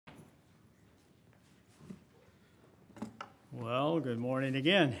Well, good morning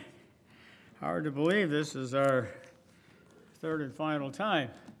again. Hard to believe this is our third and final time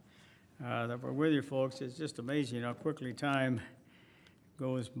that we're with you folks. It's just amazing how quickly time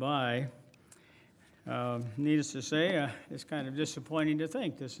goes by. Needless to say, it's kind of disappointing to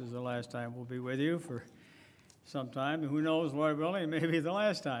think this is the last time we'll be with you for some time. And who knows, Lord willing, maybe the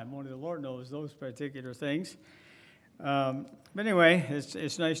last time. Only the Lord knows those particular things. But anyway,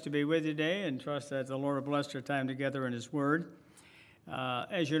 it's nice to be with you today and trust that the Lord will bless our time together in His Word.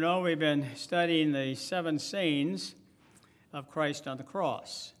 As you know, we've been studying the 7 sayings of Christ on the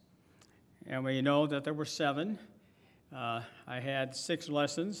cross. And we know that there were 7. I had 6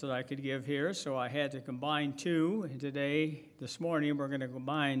 lessons that I could give here, so I had to combine 2. And today, this morning, we're going to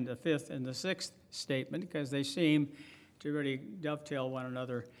combine the 5th and the 6th statement because they seem to really dovetail one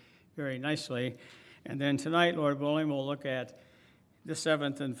another very nicely. And then tonight, Lord willing, we'll look at the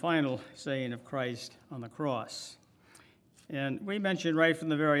 7th and final saying of Christ on the cross. And we mentioned right from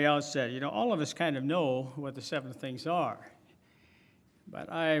the very outset, all of us kind of know what the 7 things are.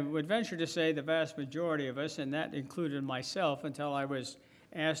 But I would venture to say the vast majority of us, and that included myself until I was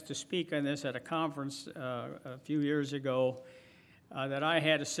asked to speak on this at a conference a few years ago, that I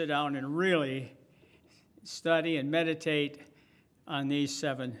had to sit down and really study and meditate on these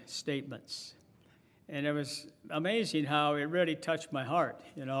 7 statements. And it was amazing how it really touched my heart.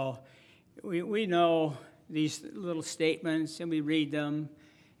 We know these little statements and we read them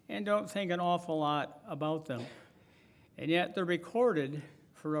and don't think an awful lot about them. And yet they're recorded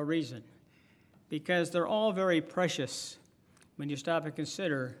for a reason, because they're all very precious when you stop and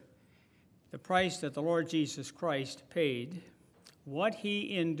consider the price that the Lord Jesus Christ paid, what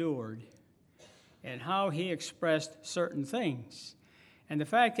He endured, and how He expressed certain things. And the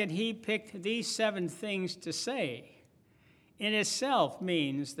fact that He picked these 7 things to say in itself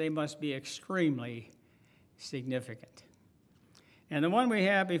means they must be extremely significant. And the one we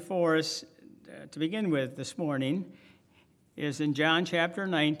have before us to begin with this morning is in John chapter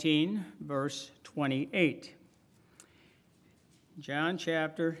 19, verse 28. John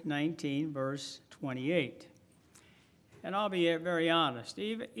chapter 19, verse 28. And I'll be very honest,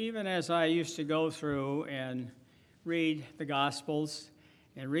 even as I used to go through and read the Gospels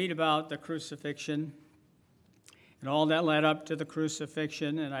and read about the crucifixion and all that led up to the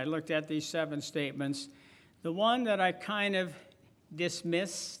crucifixion, and I looked at these 7 statements, the one that I kind of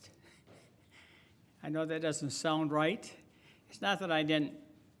dismissed, I know that doesn't sound right. It's not that I didn't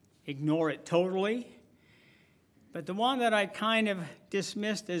ignore it totally, but the one that I kind of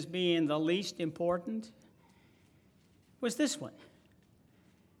dismissed as being the least important was this one.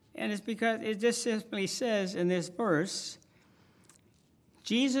 And it's because it just simply says in this verse,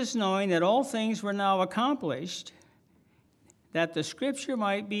 Jesus, knowing that all things were now accomplished, that the scripture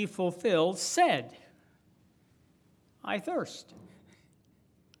might be fulfilled, said, I thirst.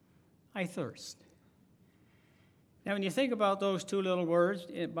 I thirst. Now, when you think about those 2 little words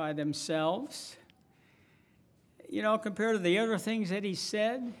by themselves, compared to the other things that He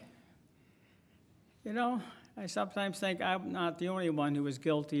said, I sometimes think I'm not the only one who was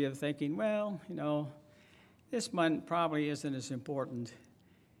guilty of thinking, this one probably isn't as important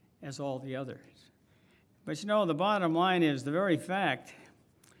as all the others. But the bottom line is the very fact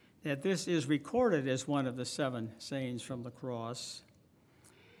that this is recorded as one of the 7 sayings from the cross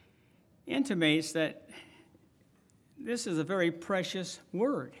intimates that this is a very precious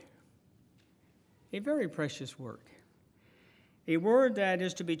word, a very precious word, a word that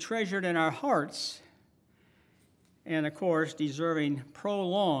is to be treasured in our hearts and, of course, deserving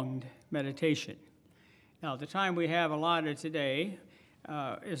prolonged meditation. Now, the time we have allotted today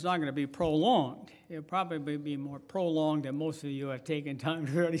is not going to be prolonged. It'll probably be more prolonged than most of you have taken time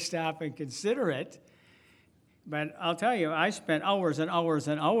to really stop and consider it. But I'll tell you, I spent hours and hours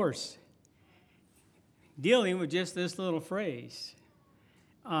and hours dealing with just this little phrase,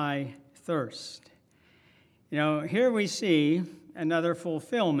 I thirst. Here we see another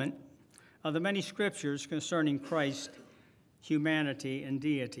fulfillment of the many scriptures concerning Christ's humanity and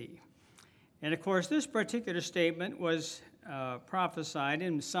deity. And of course, this particular statement was prophesied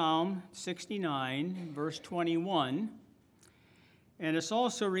in Psalm 69, verse 21, and it's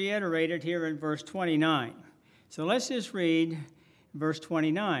also reiterated here in verse 29. So let's just read verse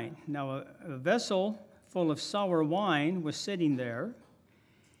 29. Now, a vessel full of sour wine was sitting there,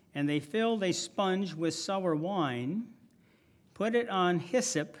 and they filled a sponge with sour wine, put it on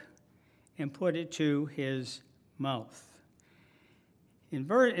hyssop, and put it to His mouth.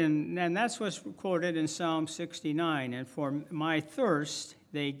 And that's what's quoted in Psalm 69. And for my thirst,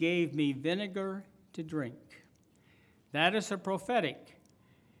 they gave me vinegar to drink. That is a prophetic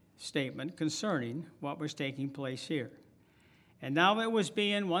statement concerning what was taking place here. And now it was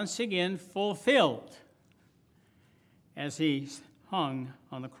being once again fulfilled as he hung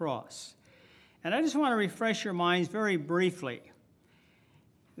on the cross. And I just want to refresh your minds very briefly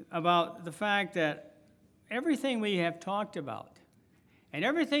about the fact that everything we have talked about and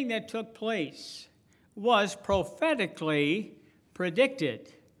everything that took place was prophetically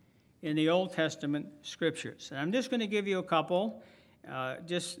predicted in the Old Testament scriptures. And I'm just going to give you a couple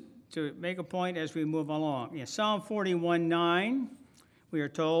just to make a point as we move along. In Psalm 41:9, we are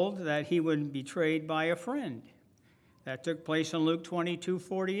told that he would be betrayed by a friend. That took place in Luke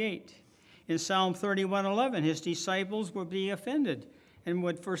 22:48. In Psalm 31:11, his disciples would be offended and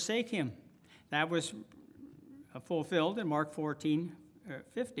would forsake him. That was fulfilled in Mark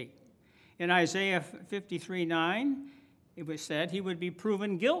 14:50. In Isaiah 53:9, it was said he would be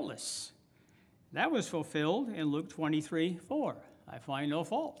proven guiltless. That was fulfilled in Luke 23:4. I find no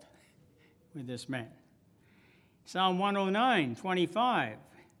fault with this man. Psalm 109:25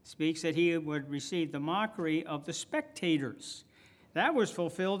 speaks that he would receive the mockery of the spectators. That was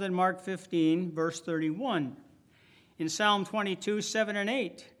fulfilled in Mark 15, verse 31. In Psalm 22:7 and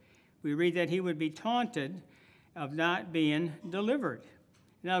 8, we read that he would be taunted of not being delivered.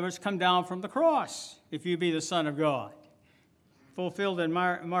 In other words, come down from the cross if you be the Son of God. Fulfilled in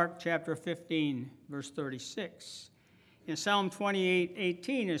Mark chapter 15, verse 36. In Psalm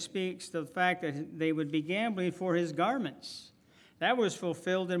 28:18, it speaks to the fact that they would be gambling for his garments. That was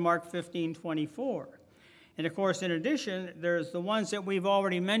fulfilled in Mark 15:24. And of course, in addition, there's the ones that we've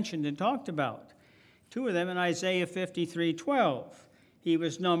already mentioned and talked about. Two of them in Isaiah 53:12. He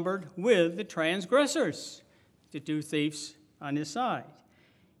was numbered with the transgressors, the two thieves on his side.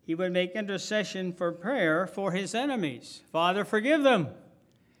 He would make intercession for prayer for his enemies. Father, forgive them,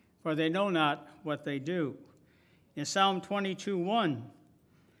 for they know not what they do. In Psalm 22:1,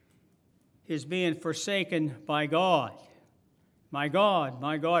 his being forsaken by God. My God,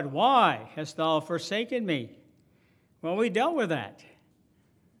 why hast thou forsaken me? Well, we dealt with that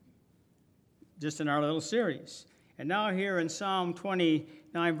just in our little series. And now here in Psalm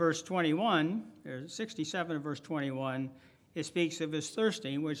 29, verse 21, or 67, verse 21, it speaks of his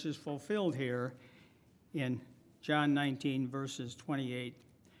thirsting, which is fulfilled here in John 19, verses 28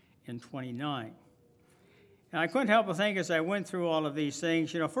 and 29. And I couldn't help but think as I went through all of these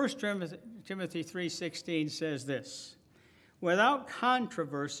things, 1 Timothy 3:16 says this: without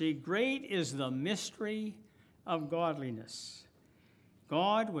controversy, great is the mystery of godliness.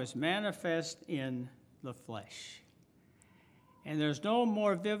 God was manifest in the flesh. And there's no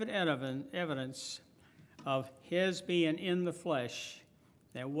more vivid evidence of his being in the flesh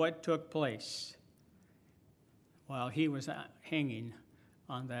than what took place while he was hanging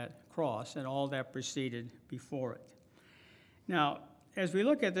on that cross and all that preceded before it. Now, as we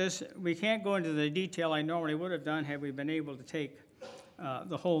look at this, we can't go into the detail I normally would have done had we been able to take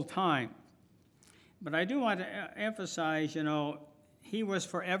the whole time. But I do want to emphasize, he was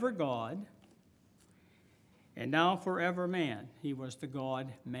forever God, and now forever man. He was the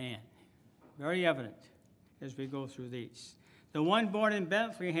God-man. Very evident as we go through these. The one born in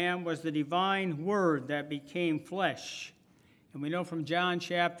Bethlehem was the divine Word that became flesh. And we know from John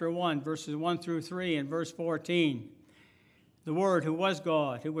chapter 1, verses 1 through 3 and verse 14, the Word who was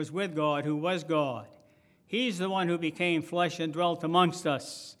God, who was with God, who was God. He's the one who became flesh and dwelt amongst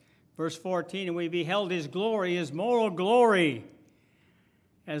us. Verse 14, and we beheld his glory, his moral glory,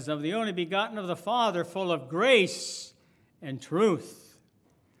 as of the only begotten of the Father, full of grace and truth.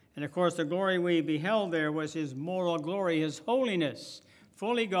 And of course, the glory we beheld there was his moral glory, his holiness,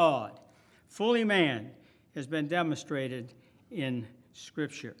 fully God, fully man, has been demonstrated in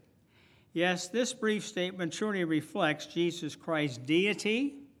Scripture. Yes, this brief statement truly reflects Jesus Christ's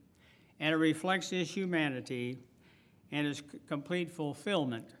deity, and it reflects his humanity and his complete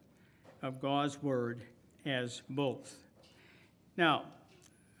fulfillment of God's word as both. Now,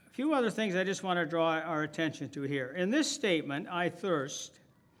 a few other things I just want to draw our attention to here. In this statement, I thirst,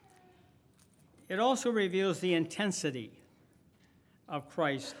 it also reveals the intensity of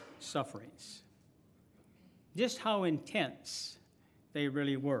Christ's sufferings, just how intense they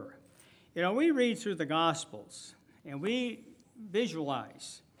really were. We read through the Gospels, and we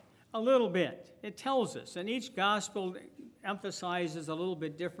visualize a little bit. It tells us, and each Gospel emphasizes a little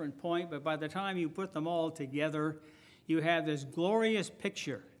bit different point, but by the time you put them all together, you have this glorious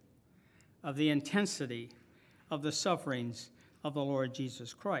picture of the intensity of the sufferings of the Lord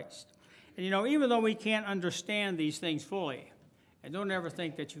Jesus Christ. And even though we can't understand these things fully, and don't ever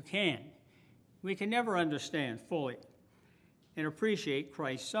think that you can, we can never understand fully and appreciate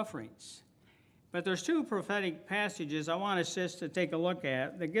Christ's sufferings. But there's two prophetic passages I want us just to take a look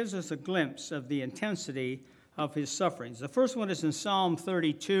at that gives us a glimpse of the intensity of his sufferings. The first one is in Psalm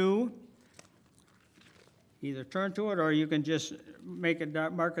 32. Either turn to it or you can just mark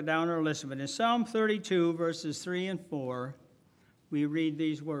it down or listen. But in Psalm 32, verses 3 and 4, we read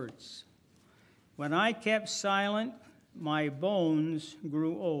these words. When I kept silent, my bones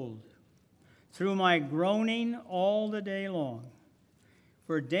grew old, through my groaning all the day long.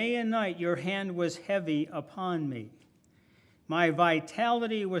 For day and night your hand was heavy upon me. My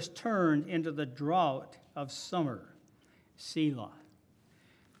vitality was turned into the drought of summer. Selah.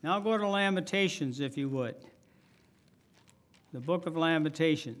 Now go to Lamentations, if you would. The book of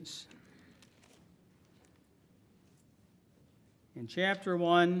Lamentations. In chapter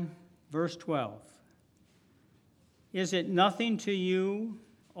 1, verse 12. Is it nothing to you,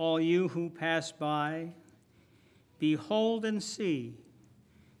 all you who pass by? Behold and see,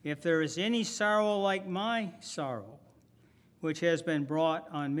 if there is any sorrow like my sorrow, which has been brought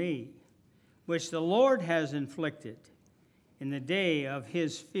on me, which the Lord has inflicted in the day of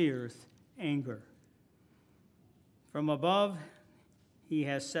his fierce anger. From above he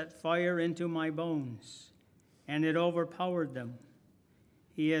has set fire into my bones, and it overpowered them.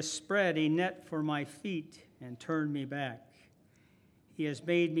 He has spread a net for my feet and turned me back. He has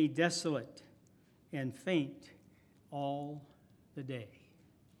made me desolate and faint all the day.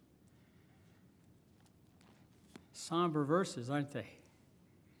 Somber verses, aren't they?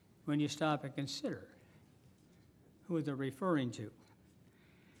 When you stop and consider who they're referring to.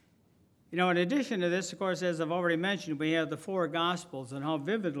 You know, in addition to this, of course, as I've already mentioned, we have the four Gospels and how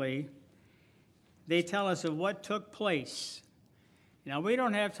vividly they tell us of what took place. Now, we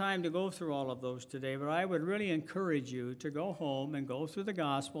don't have time to go through all of those today, but I would really encourage you to go home and go through the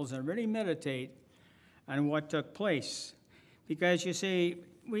Gospels and really meditate on what took place. Because, you see,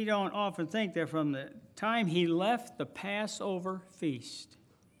 we don't often think that from the time he left the Passover feast,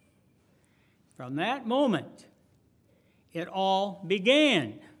 from that moment, it all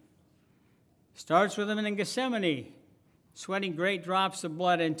began. Starts with him in Gethsemane, sweating great drops of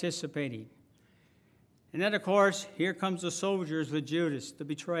blood, anticipating. And then, of course, here comes the soldiers with Judas, the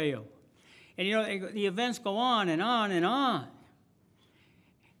betrayal. And, you know, the events go on and on and on.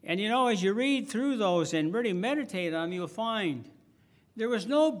 And, you know, as you read through those and really meditate on them, you'll find there was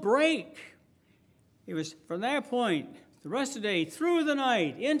no break. It was from that point, the rest of the day, through the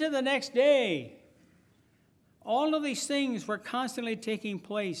night, into the next day. All of these things were constantly taking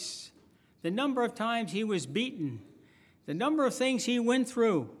place. The number of times he was beaten, the number of things he went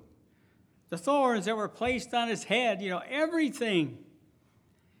through, the thorns that were placed on his head, you know, everything.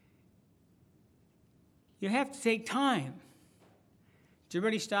 You have to take time to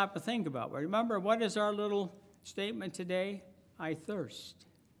really stop and think about it. Remember, what is our little statement today? I thirst.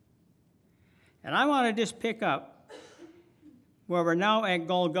 And I want to just pick up where we're now at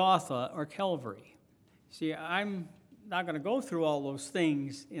Golgotha or Calvary. See, I'm not going to go through all those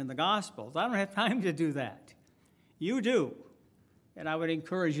things in the Gospels. I don't have time to do that. You do, and I would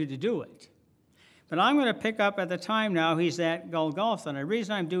encourage you to do it. But I'm going to pick up at the time now he's at Golgotha. And the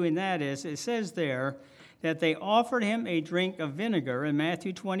reason I'm doing that is it says there that they offered him a drink of vinegar in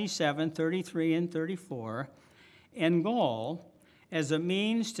Matthew 27, 33 and 34, and gall as a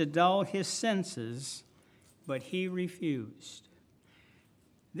means to dull his senses, but he refused.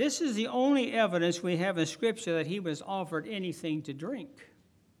 This is the only evidence we have in Scripture that he was offered anything to drink.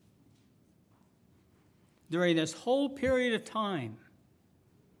 During this whole period of time,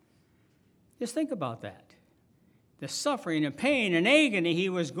 just think about that. The suffering and pain and agony he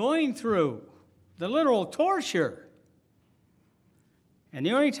was going through, the literal torture. And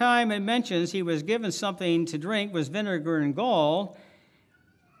the only time it mentions he was given something to drink was vinegar and gall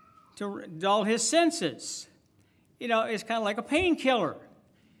to dull his senses. You know, it's kind of like a painkiller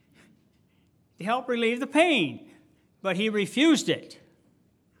to help relieve the pain. But he refused it.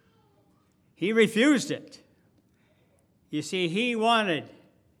 He refused it. You see, he wanted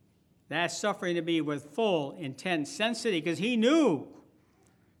that suffering to be with full, intense sensitivity because he knew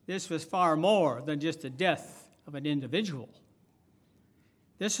this was far more than just the death of an individual.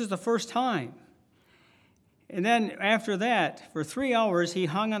 This is the first time. And then after that, for 3 hours, he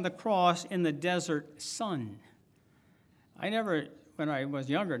hung on the cross in the desert sun. When I was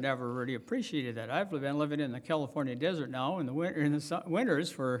younger, never really appreciated that. I've been living in the California desert now in the winters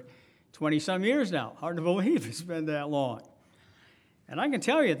for 20-some years now. Hard to believe it's been that long. And I can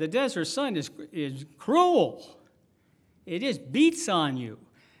tell you, the desert sun is cruel. It just beats on you.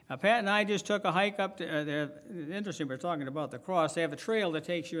 Now, Pat and I just took a hike up to, interesting, we're talking about the cross. They have a trail that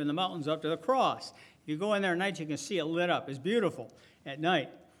takes you in the mountains up to the cross. If you go in there at night, you can see it lit up. It's beautiful at night.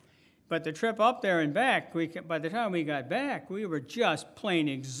 But the trip up there and back, by the time we got back, we were just plain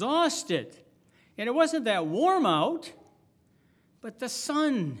exhausted. And it wasn't that warm out, but the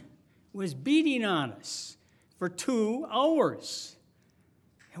sun was beating on us for 2 hours.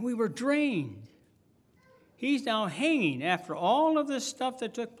 And we were drained. He's now hanging after all of this stuff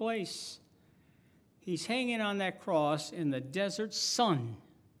that took place. He's hanging on that cross in the desert sun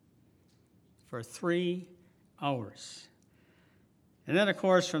for 3 hours. And then, of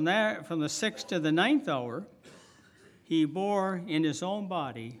course, from the 6th to the 9th hour, he bore in his own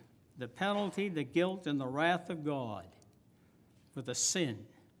body the penalty, the guilt, and the wrath of God for the sin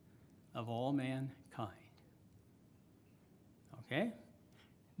of all mankind. Okay?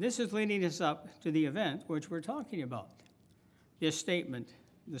 This is leading us up to the event which we're talking about, this statement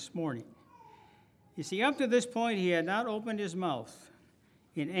this morning. You see, up to this point, he had not opened his mouth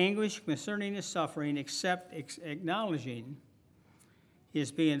in anguish concerning his suffering, except acknowledging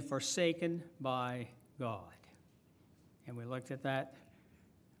his being forsaken by God. And we looked at that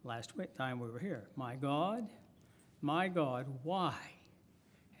last time we were here. My God, why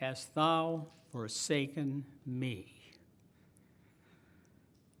hast thou forsaken me?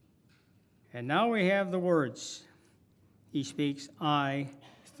 And now we have the words. He speaks, I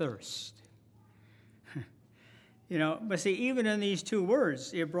thirst. But see, even in these 2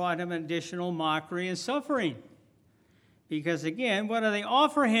 words, it brought him additional mockery and suffering. Because again, what do they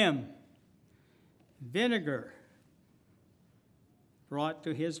offer him? Vinegar brought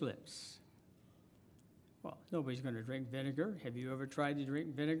to his lips. Well, nobody's going to drink vinegar. Have you ever tried to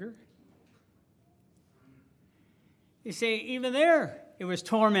drink vinegar? You see, even there, it was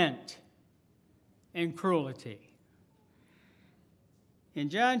torment and cruelty. In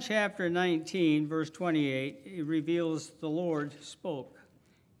John chapter 19, verse 28, it reveals the Lord spoke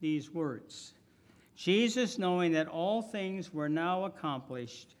these words. Jesus, knowing that all things were now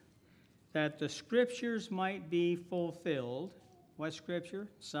accomplished, that the scriptures might be fulfilled. What scripture?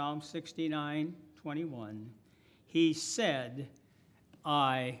 Psalm 69:21. He said,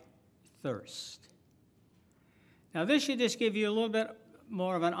 I thirst. Now this should just give you a little bit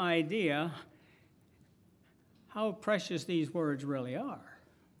more of an idea how precious these words really are.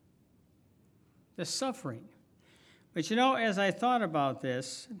 The suffering. But as I thought about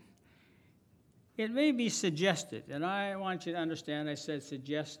this, it may be suggested, and I want you to understand I said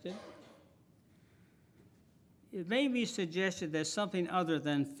suggested. It may be suggested that something other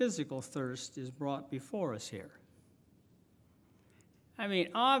than physical thirst is brought before us here. I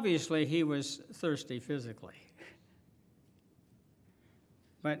mean, obviously he was thirsty physically.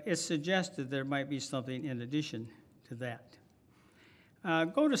 But it's suggested there might be something in addition to that.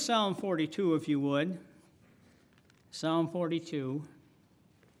 Go to Psalm 42, if you would. Psalm 42.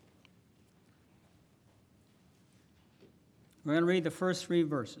 We're going to read the first 3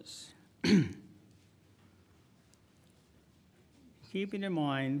 verses. Keeping in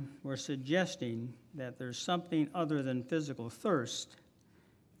mind, we're suggesting that there's something other than physical thirst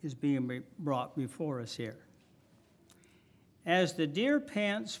is being brought before us here. As the deer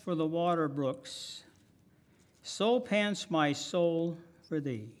pants for the water brooks, so pants my soul for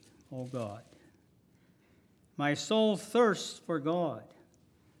thee, O God. My soul thirsts for God,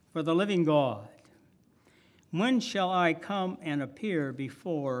 for the living God. When shall I come and appear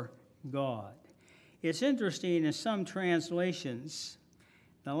before God? It's interesting, in some translations,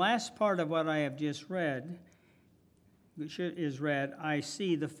 the last part of what I have just read is read, I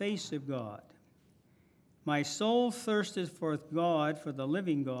see the face of God. My soul thirsteth for God, for the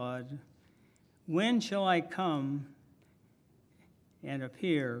living God. When shall I come and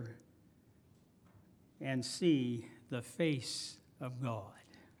appear and see the face of God?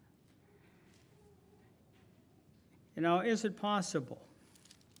 Is it possible?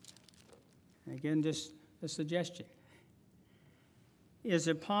 Again, just a suggestion. Is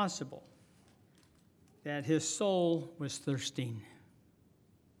it possible that his soul was thirsting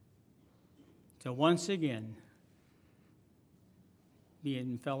to once again be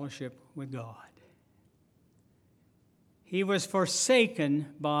in fellowship with God? He was forsaken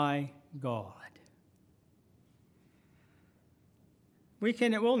by God.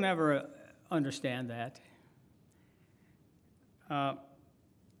 We'll never understand that.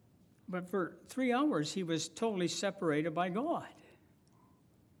 But for 3 hours, he was totally separated by God.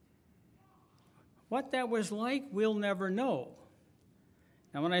 What that was like, we'll never know.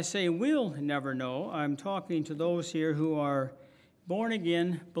 Now, when I say we'll never know, I'm talking to those here who are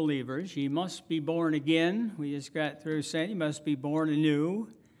born-again believers. You must be born again. We just got through saying you must be born anew.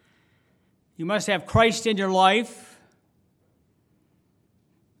 You must have Christ in your life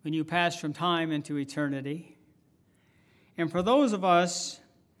when you pass from time into eternity. And for those of us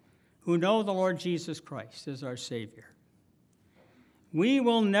who know the Lord Jesus Christ as our Savior, we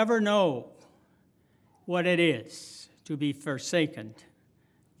will never know what it is to be forsaken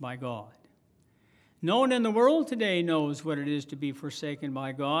by God. No one in the world today knows what it is to be forsaken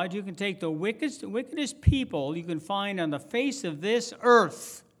by God. You can take the wickedest people you can find on the face of this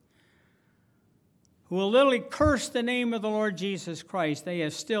earth who will literally curse the name of the Lord Jesus Christ. They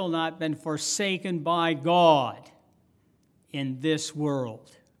have still not been forsaken by God in this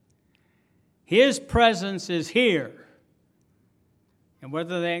world. His presence is here. And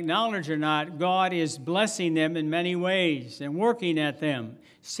whether they acknowledge or not, God is blessing them in many ways and working at them,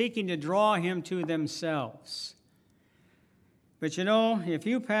 seeking to draw him to themselves. But you know, if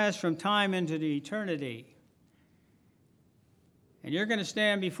you pass from time into the eternity, and you're going to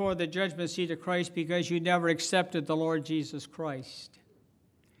stand before the judgment seat of Christ because you never accepted the Lord Jesus Christ,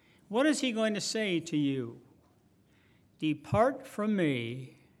 what is he going to say to you? Depart from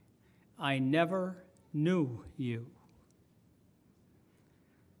me, I never knew you.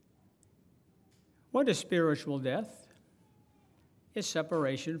 What is spiritual death? It's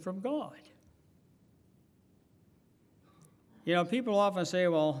separation from God. You know, people often say,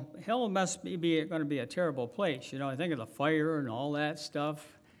 well, hell must be going to be a terrible place. You know, I think of the fire and all that stuff.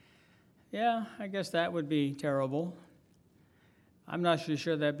 Yeah, I guess that would be terrible. I'm not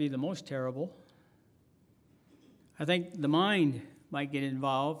sure that'd be the most terrible. I think the mind might get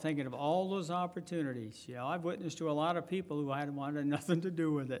involved, thinking of all those opportunities. You know, I've witnessed to a lot of people who had wanted nothing to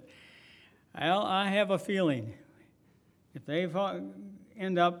do with it. Well, I have a feeling if they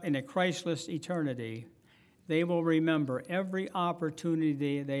end up in a Christless eternity, they will remember every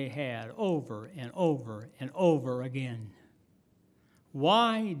opportunity they had over and over and over again.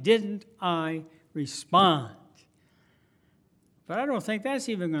 Why didn't I respond? But I don't think that's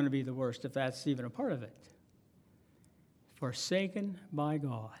even going to be the worst, if that's even a part of it. Forsaken by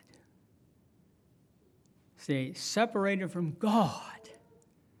God. See, separated from God.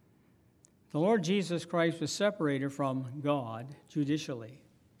 The Lord Jesus Christ was separated from God judicially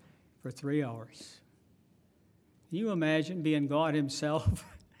for 3 hours. Can you imagine being God himself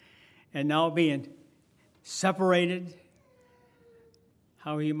and now being separated?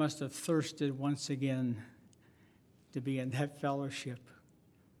 How he must have thirsted once again to be in that fellowship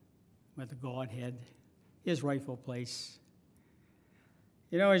with the Godhead, his rightful place.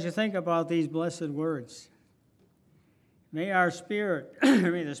 You know, as you think about these blessed words, may our spirit,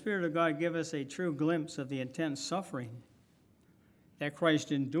 may the Spirit of God give us a true glimpse of the intense suffering that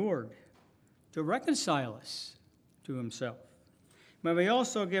Christ endured to reconcile us to himself. May we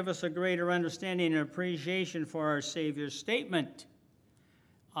also give us a greater understanding and appreciation for our Savior's statement,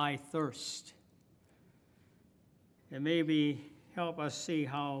 I thirst. And maybe help us see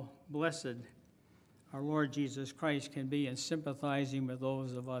how blessed our Lord Jesus Christ can be in sympathizing with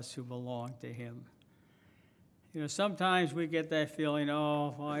those of us who belong to him. You know, sometimes we get that feeling,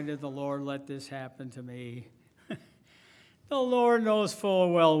 oh, why did the Lord let this happen to me? The Lord knows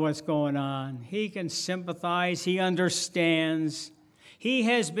full well what's going on. He can sympathize. He understands. He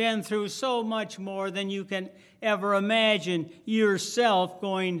has been through so much more than you can ever imagine yourself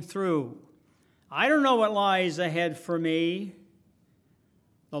going through. I don't know what lies ahead for me.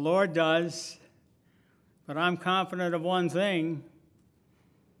 The Lord does. But I'm confident of one thing.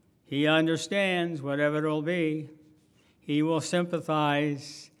 He understands whatever it will be. He will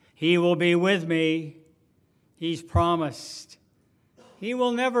sympathize. He will be with me. He's promised. He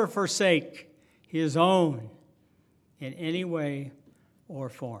will never forsake his own in any way or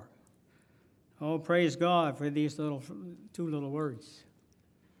form. Oh, praise God for these two little words.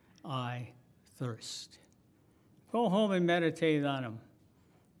 I thirst. Go home and meditate on them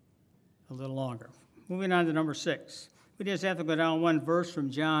a little longer. Moving on to number 6. We just have to go down one verse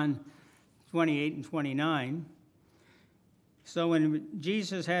from John 28 and 29. So when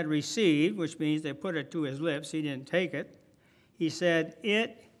Jesus had received, which means they put it to his lips, he didn't take it, he said,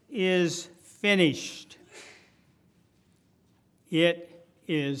 it is finished. It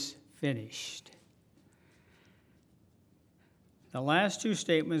is finished. The last two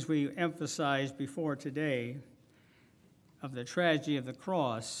statements we emphasized before today of the tragedy of the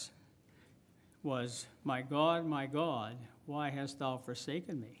cross was, my God, why hast thou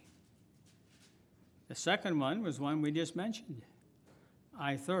forsaken me? The second one was one we just mentioned.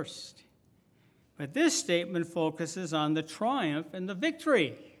 I thirst. But this statement focuses on the triumph and the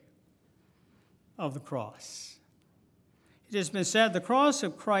victory of the cross. It has been said the cross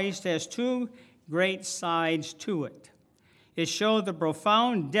of Christ has two great sides to it. It showed the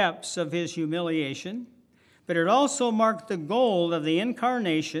profound depths of his humiliation, but it also marked the goal of the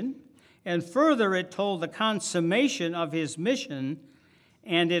incarnation, and further it told the consummation of his mission,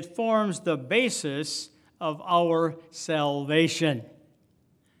 and it forms the basis of our salvation.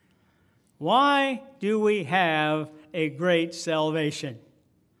 Why do we have a great salvation?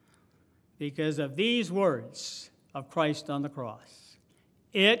 Because of these words of Christ on the cross.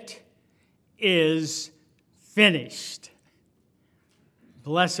 It is finished.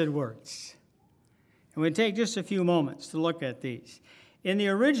 Blessed words. And we take just a few moments to look at these. In the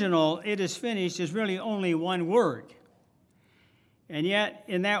original, it is finished is really only one word. And yet,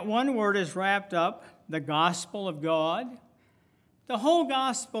 in that one word is wrapped up the gospel of God. The whole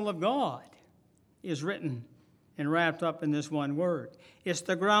gospel of God is written and wrapped up in this one word. It's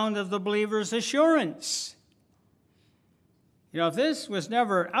the ground of the believer's assurance. You know, if this was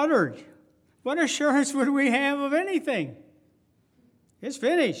never uttered, what assurance would we have of anything? It's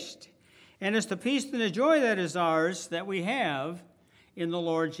finished. And it's the peace and the joy that is ours that we have in the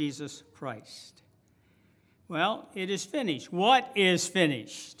Lord Jesus Christ. Well, it is finished. What is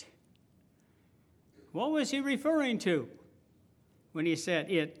finished? What was he referring to when he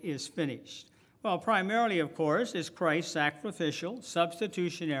said it is finished? Well, primarily, of course, is Christ's sacrificial,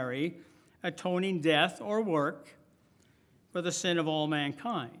 substitutionary, atoning death or work for the sin of all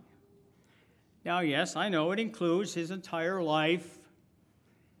mankind. Now, yes, I know it includes his entire life.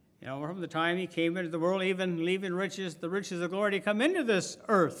 You know, from the time he came into the world, even leaving the riches of glory to come into this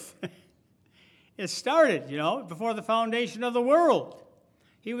earth. It started, you know, before the foundation of the world.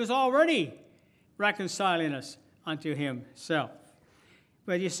 He was already reconciling us unto himself.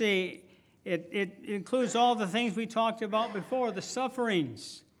 But you see, it includes all the things we talked about before, the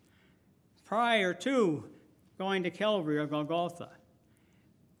sufferings prior to going to Calvary or Golgotha.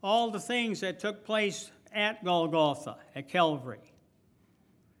 All the things that took place at Golgotha, at Calvary,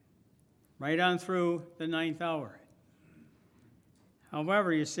 right on through the 9th hour.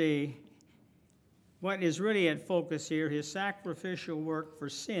 However, you see, what is really at focus here, his sacrificial work for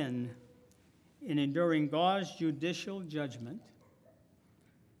sin in enduring God's judicial judgment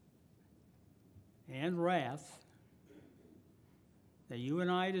and wrath that you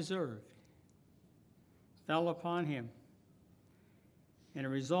and I deserved, fell upon him, and it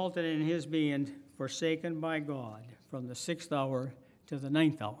resulted in his being forsaken by God from the 6th hour to the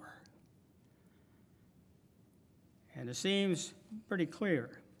 9th hour. And it seems pretty clear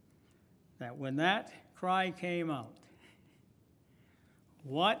that when that cry came out,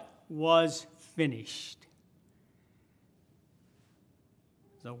 what was finished?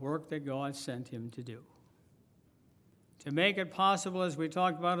 The work that God sent him to do. To make it possible, as we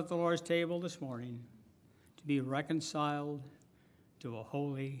talked about at the Lord's table this morning, to be reconciled to a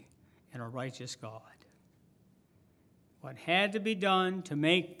holy and a righteous God. What had to be done to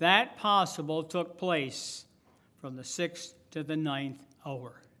make that possible took place from the 6th to the 9th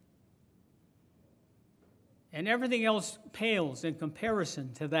hour. And everything else pales in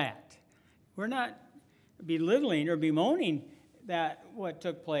comparison to that. We're not belittling or bemoaning that what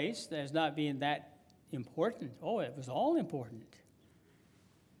took place as not being that important. Oh, it was all important.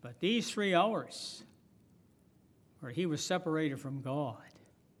 But these 3 hours where he was separated from God,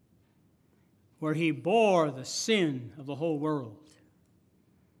 where he bore the sin of the whole world,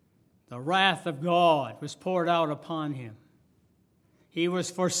 the wrath of God was poured out upon him. He was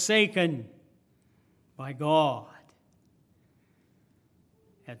forsaken by God.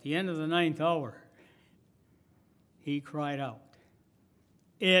 At the end of the 9th hour, he cried out,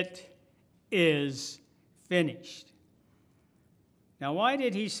 "It is finished." Now, why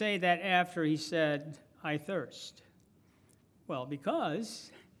did he say that after he said, "I thirst"? Well, because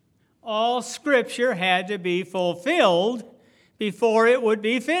all Scripture had to be fulfilled before it would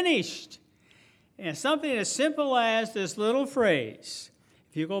be finished. And something as simple as this little phrase,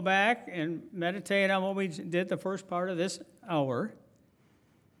 if you go back and meditate on what we did the first part of this hour,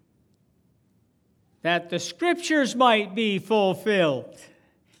 that the Scriptures might be fulfilled,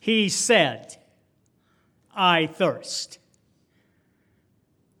 he said, "I thirst."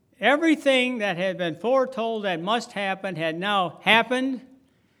 Everything that had been foretold that must happen had now happened,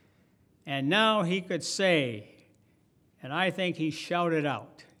 and now he could say, and I think he shouted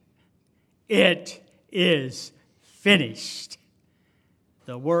out, "It is finished."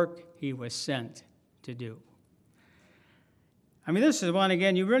 The work he was sent to do. I mean, this is one,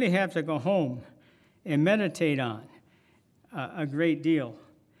 again, you really have to go home and meditate on a great deal.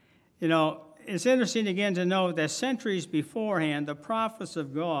 You know, it's interesting again to note that centuries beforehand, the prophets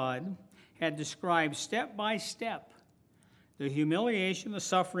of God had described step by step the humiliation, the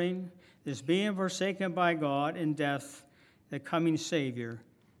suffering, this being forsaken by God, and death the coming Savior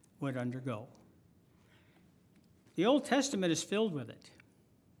would undergo. The Old Testament is filled with it.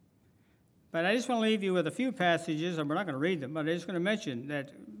 But I just want to leave you with a few passages, and we're not going to read them, but I'm just going to mention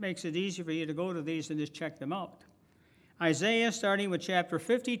that makes it easy for you to go to these and just check them out. Isaiah, starting with chapter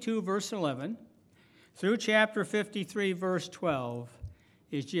 52, verse 11, through chapter 53, verse 12,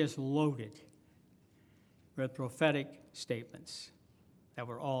 is just loaded with prophetic statements that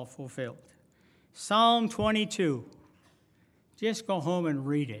were all fulfilled. Psalm 22, just go home and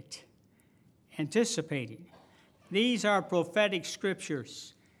read it, anticipating. These are prophetic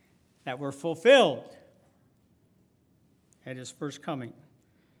scriptures that were fulfilled at his first coming.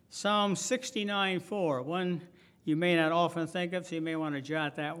 Psalm 69:4, one you may not often think of, so you may want to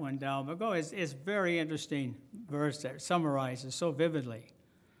jot that one down. But it's a very interesting verse that summarizes so vividly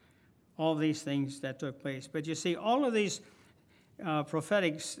all these things that took place. But you see, all of these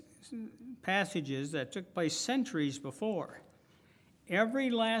prophetic passages that took place centuries before,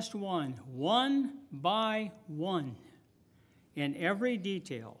 every last one by one, in every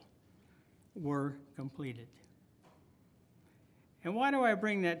detail, were completed. And why do I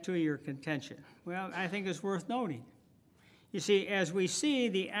bring that to your contention? Well, I think it's worth noting. You see, as we see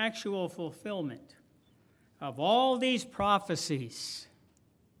the actual fulfillment of all these prophecies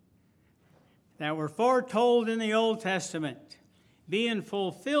that were foretold in the Old Testament being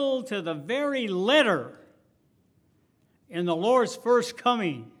fulfilled to the very letter in the Lord's first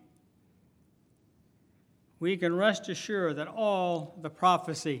coming, we can rest assured that all the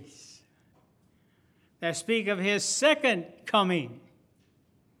prophecies that speak of his second coming,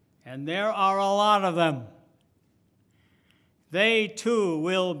 and there are a lot of them, they too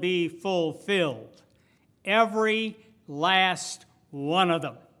will be fulfilled. Every last one of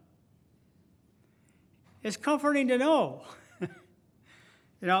them. It's comforting to know.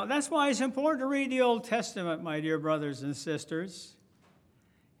 That's why it's important to read the Old Testament, my dear brothers and sisters.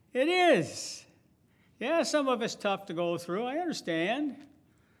 It is. Yeah, some of it's tough to go through, I understand.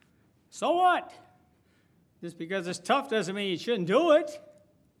 So what? Just because it's tough doesn't mean you shouldn't do it.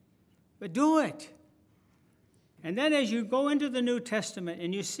 But do it. And then as you go into the New Testament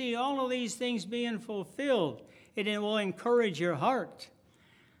and you see all of these things being fulfilled, it will encourage your heart.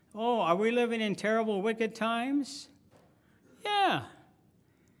 Oh, are we living in terrible, wicked times? Yeah.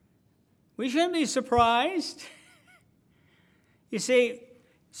 We shouldn't be surprised. You see,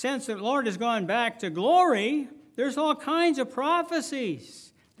 since the Lord has gone back to glory, there's all kinds of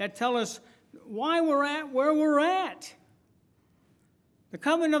prophecies that tell us why we're at where we're at. The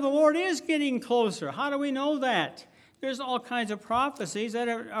coming of the Lord is getting closer. How do we know that? There's all kinds of prophecies that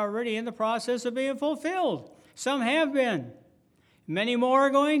are already in the process of being fulfilled. Some have been. Many more are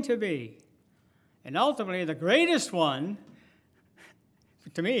going to be. And ultimately, the greatest one,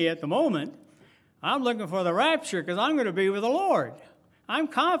 to me at the moment, I'm looking for the rapture because I'm going to be with the Lord. I'm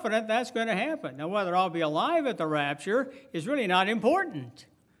confident that's going to happen. Now, whether I'll be alive at the rapture is really not important.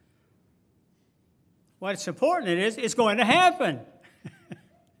 What's important is it's going to happen.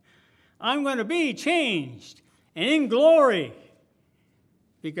 I'm going to be changed and in glory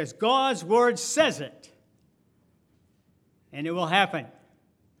because God's word says it. And it will happen.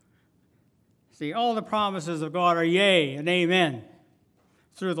 See, all the promises of God are yea and amen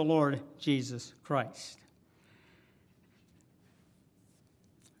through the Lord Jesus Christ.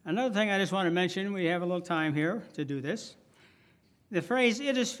 Another thing I just want to mention, we have a little time here to do this. The phrase,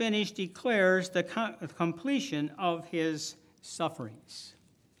 "it is finished," declares the completion of his sufferings.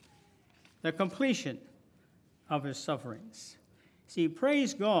 The completion of his sufferings. See,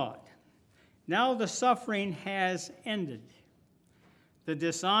 praise God. Now the suffering has ended. The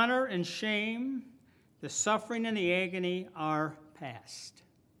dishonor and shame, the suffering and the agony are past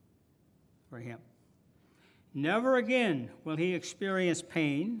for him. Never again will he experience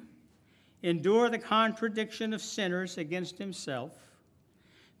pain, endure the contradiction of sinners against himself,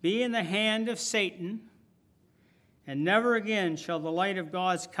 be in the hand of Satan, and never again shall the light of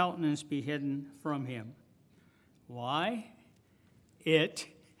God's countenance be hidden from him. Why? It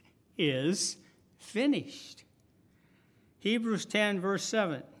is finished. Hebrews 10, verse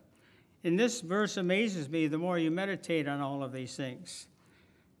 7. And this verse amazes me the more you meditate on all of these things.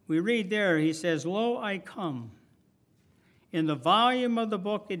 We read there, he says, "Lo, I come. In the volume of the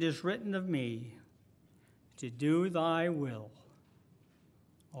book it is written of me, to do thy will,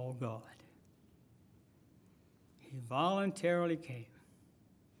 O God." He voluntarily came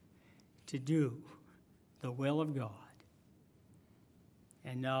to do the will of God.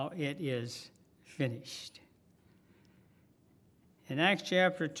 And now it is finished. In Acts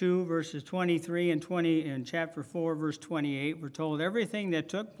chapter 2, verses 23 and 20, and chapter 4, verse 28, we're told everything that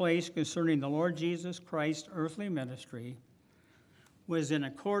took place concerning the Lord Jesus Christ's earthly ministry was in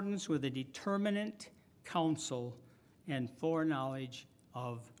accordance with the determinate counsel and foreknowledge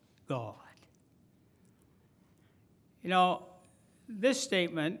of God. This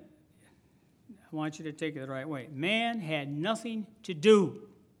statement, I want you to take it the right way. Man had nothing to do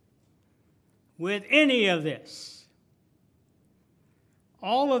with any of this.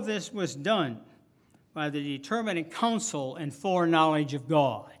 All of this was done by the determining counsel and foreknowledge of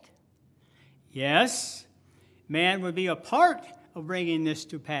God. Yes, man would be a part of bringing this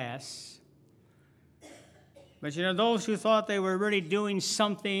to pass. But you know, those who thought they were really doing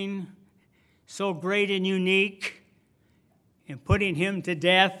something so great and unique in putting him to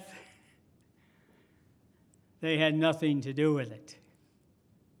death, they had nothing to do with it.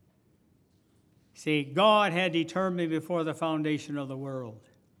 See, God had determined before the foundation of the world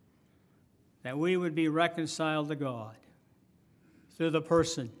that we would be reconciled to God through the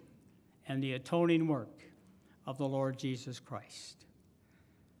person and the atoning work of the Lord Jesus Christ.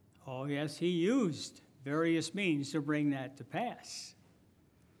 Oh, yes, he used various means to bring that to pass.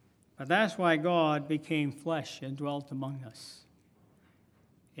 But that's why God became flesh and dwelt among us.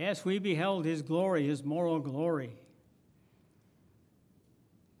 Yes, we beheld his glory, his moral glory.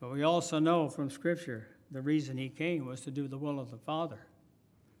 But we also know from Scripture the reason he came was to do the will of the Father,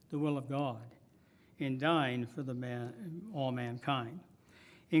 the will of God, in dying for all mankind.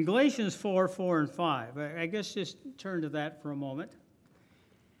 In Galatians 4 and 5, I guess just turn to that for a moment.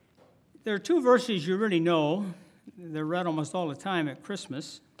 There are two verses you really know. They're read almost all the time at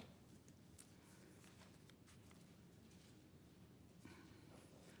Christmas.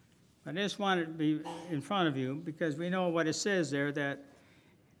 I just wanted to be in front of you because we know what it says there, that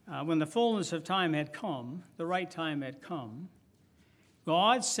when the fullness of time had come, the right time had come,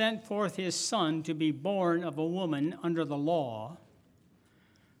 God sent forth his Son to be born of a woman under the law,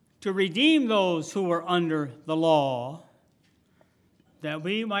 to redeem those who were under the law, that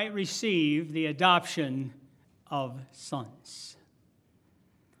we might receive the adoption of sons.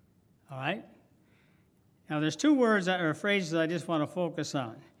 All right? Now, there's two words or phrases I just want to focus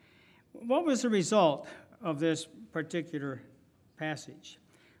on. What was the result of this particular passage?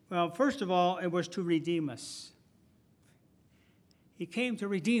 Well, first of all, it was to redeem us. He came to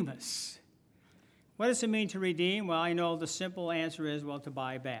redeem us. What does it mean to redeem? Well, I know the simple answer is, well, to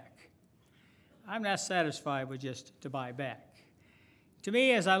buy back. I'm not satisfied with just to buy back. To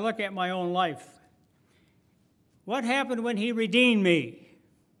me, as I look at my own life, what happened when he redeemed me?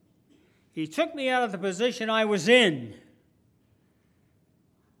 He took me out of the position I was in.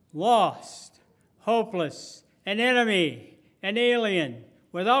 Lost, hopeless, an enemy, an alien,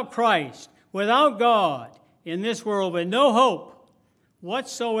 without Christ, without God, in this world with no hope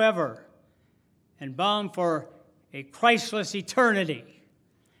whatsoever, and bound for a Christless eternity.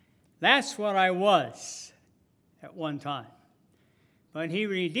 That's what I was at one time. But he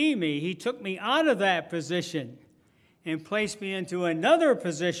redeemed me. He took me out of that position and placed me into another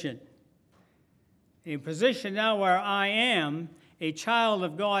position, a position now where I am a child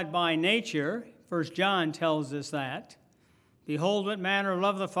of God by nature. 1 John tells us that. Behold, what manner of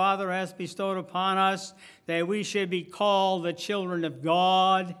love the Father has bestowed upon us, that we should be called the children of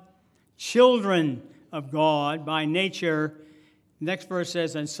God. Children of God by nature. Next verse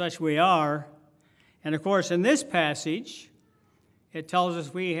says, and such we are. And of course, in this passage, it tells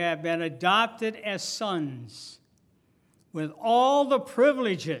us we have been adopted as sons with all the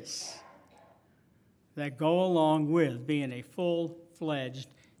privileges that go along with being a full-fledged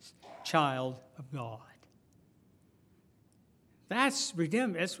child of God. That's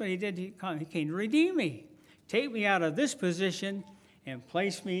redeem. That's what he did. He came to redeem me, take me out of this position and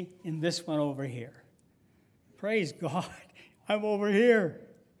place me in this one over here. Praise God. I'm over here.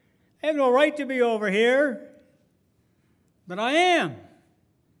 I have no right to be over here, but I am.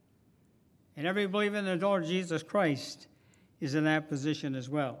 And every believer in the Lord Jesus Christ is in that position as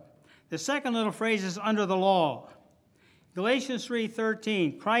well. The second little phrase is under the law. Galatians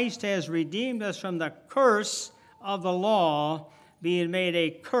 3:13, Christ has redeemed us from the curse of the law, being made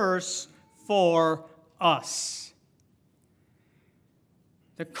a curse for us.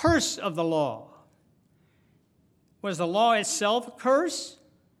 The curse of the law. Was the law itself a curse?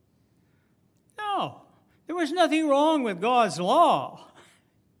 No. There was nothing wrong with God's law.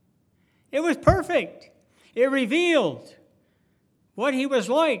 It was perfect. It revealed what he was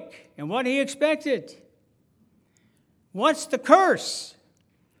like and what he expected. What's the curse?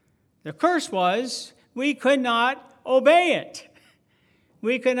 The curse was we could not obey it.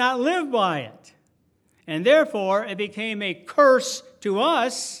 We could not live by it. And therefore, it became a curse to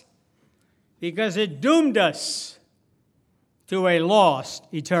us because it doomed us to a lost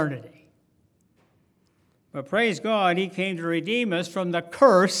eternity. But praise God, he came to redeem us from the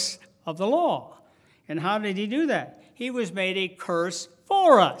curse of the law. And how did he do that? He was made a curse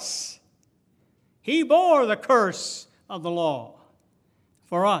for us. He bore the curse of the law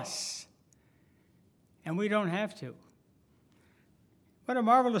for us. and we don't have to. What a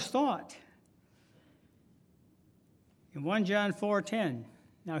marvelous thought. In 1 John 4:10,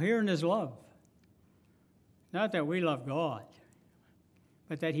 now herein is love. Not that we love God,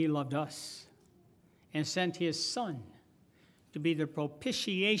 but that he loved us and sent his Son to be the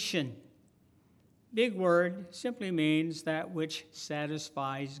propitiation. Big word, simply means that which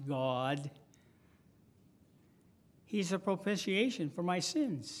satisfies God. He's a propitiation for my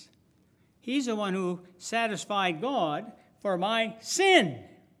sins. He's the one who satisfied God for my sin.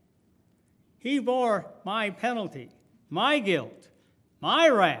 He bore my penalty, my guilt, my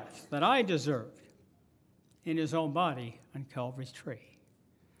wrath that I deserved in his own body on Calvary's tree.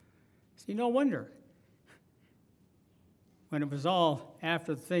 See, no wonder when it was all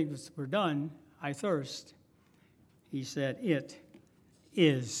after the things were done, I thirst, he said, it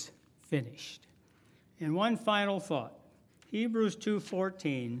is finished. And one final thought. Hebrews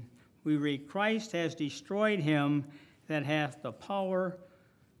 2:14, we read, Christ has destroyed him that hath the power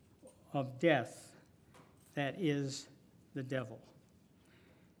of death, that is the devil.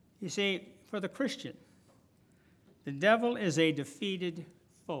 You see, for the Christian, the devil is a defeated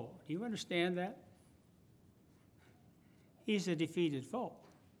foe. Do you understand that? He's a defeated foe.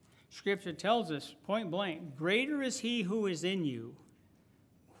 Scripture tells us, point blank, greater is he who is in you,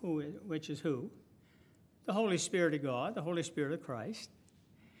 which is who? The Holy Spirit of God, the Holy Spirit of Christ.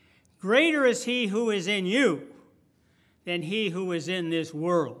 Greater is he who is in you than he who is in this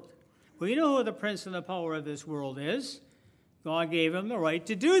world. Well, you know who the prince and the power of this world is. God gave him the right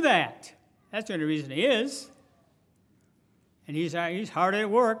to do that. That's the only reason he is. And he's hard at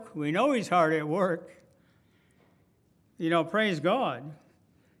work. We know he's hard at work. You know, praise God,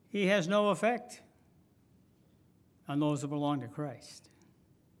 he has no effect on those that belong to Christ.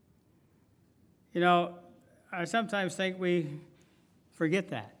 You know, I sometimes think we forget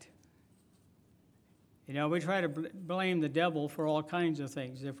that. You know, we try to blame the devil for all kinds of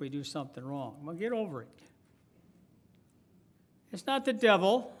things if we do something wrong. Well, get over it. It's not the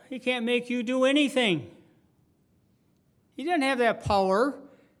devil. He can't make you do anything. He doesn't have that power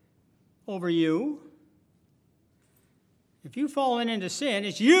over you. If you've fallen into sin,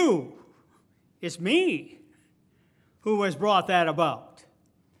 it's you. It's me who has brought that about.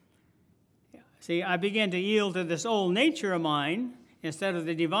 See, I begin to yield to this old nature of mine instead of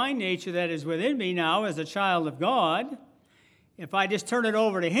the divine nature that is within me now as a child of God. If I just turn it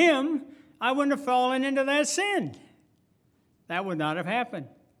over to him, I wouldn't have fallen into that sin. That would not have happened.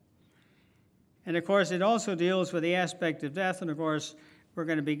 And, of course, it also deals with the aspect of death. And, of course, we're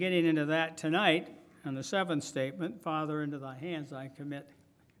going to be getting into that tonight on the seventh statement. Father, into thy hands I commit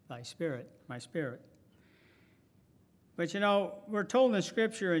thy spirit, my spirit. But, you know, we're told in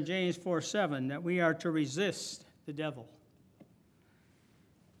Scripture in James 4:7 that we are to resist the devil,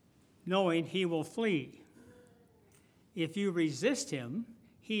 knowing he will flee. If you resist him,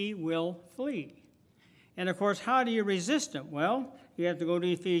 he will flee. And, of course, how do you resist him? Well, you have to go to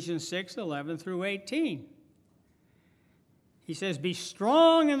Ephesians 6:11 through 18. He says, be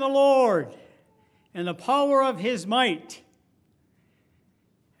strong in the Lord and the power of his might.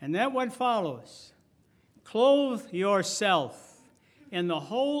 And then what follows? Clothe yourself in the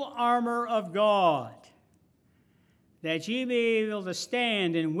whole armor of God, that ye may be able to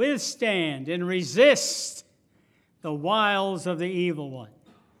stand and withstand and resist the wiles of the evil one.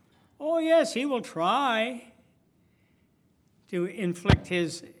 Oh, yes, he will try to inflict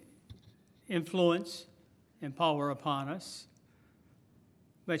his influence and power upon us.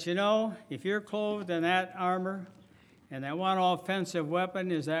 But you know, if you're clothed in that armor, and that one offensive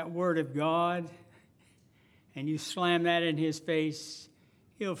weapon is that word of God, and you slam that in his face,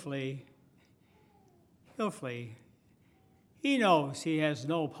 he'll flee. He'll flee. He knows he has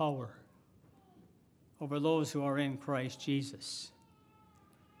no power over those who are in Christ Jesus.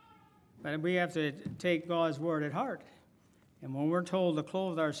 But we have to take God's word at heart. And when we're told to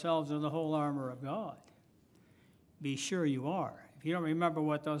clothe ourselves in the whole armor of God, be sure you are. If you don't remember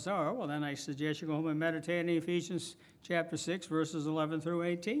what those are, well, then I suggest you go home and meditate on Ephesians chapter 6, verses 11 through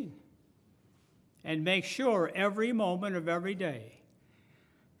 18. And make sure every moment of every day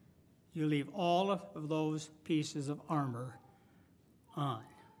you leave all of those pieces of armor on.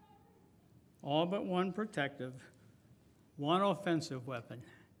 All but one protective, one offensive weapon,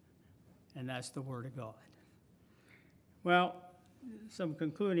 and that's the Word of God. Well, some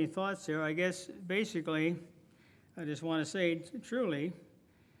concluding thoughts here. I guess basically I just want to say truly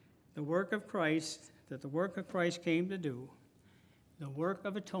the work of Christ, that the work of Christ came to do, the work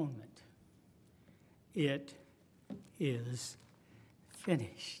of atonement, it is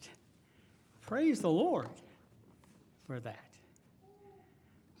finished. Praise the Lord for that.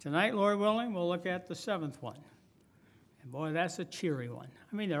 Tonight, Lord willing, we'll look at the seventh one. And boy, that's a cheery one.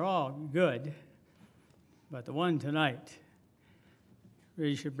 I mean, they're all good, but the one tonight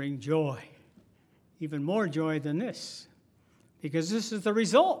really should bring joy, even more joy than this, because this is the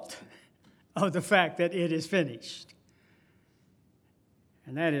result of the fact that it is finished.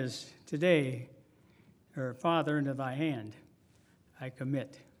 And that is, today, Father, into thy hand I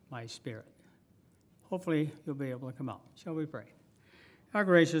commit my spirit. Hopefully, you'll be able to come out. Shall we pray? Our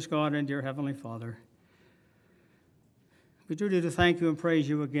gracious God and dear Heavenly Father, we do need to thank you and praise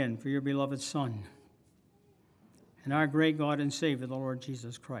you again for your beloved Son and our great God and Savior, the Lord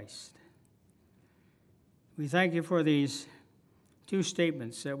Jesus Christ. We thank you for these two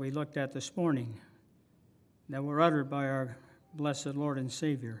statements that we looked at this morning that were uttered by our blessed Lord and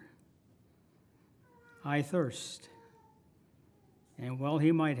Savior. I thirst, and well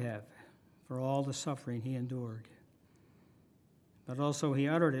he might have, for all the suffering he endured. But also he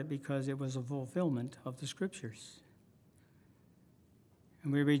uttered it because it was a fulfillment of the Scriptures.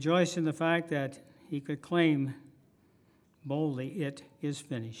 And we rejoice in the fact that he could claim boldly, it is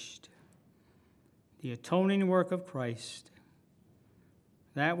finished. The atoning work of Christ,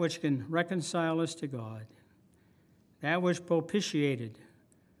 that which can reconcile us to God, that which propitiated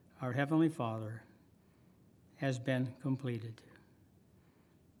our Heavenly Father, has been completed.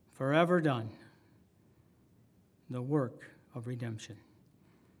 Forever done, the work of redemption.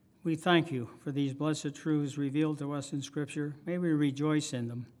 We thank you for these blessed truths revealed to us in Scripture. May we rejoice in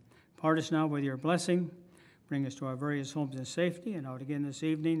them. Part us now with your blessing. Bring us to our various homes in safety and out again this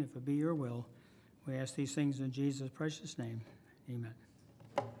evening, if it be your will. We ask these things in Jesus' precious name. Amen.